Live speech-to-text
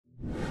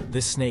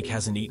This snake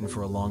hasn't eaten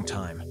for a long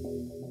time,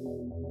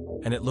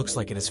 and it looks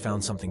like it has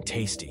found something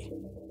tasty.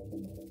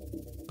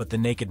 But the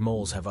naked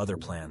moles have other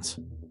plans.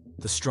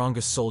 The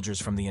strongest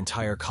soldiers from the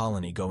entire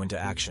colony go into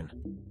action,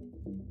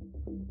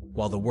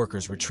 while the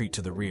workers retreat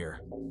to the rear.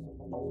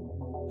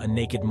 A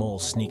naked mole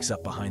sneaks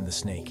up behind the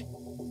snake.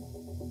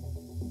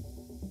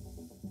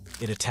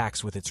 It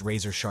attacks with its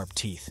razor-sharp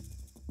teeth.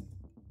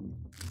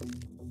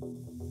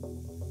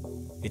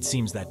 It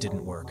seems that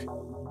didn't work.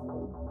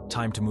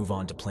 Time to move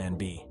on to Plan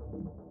B.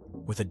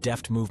 With a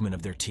deft movement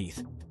of their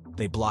teeth,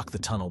 they block the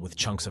tunnel with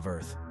chunks of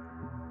earth.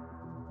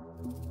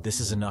 This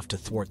is enough to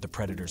thwart the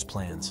predator's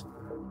plans.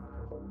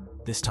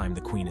 This time the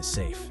queen is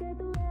safe.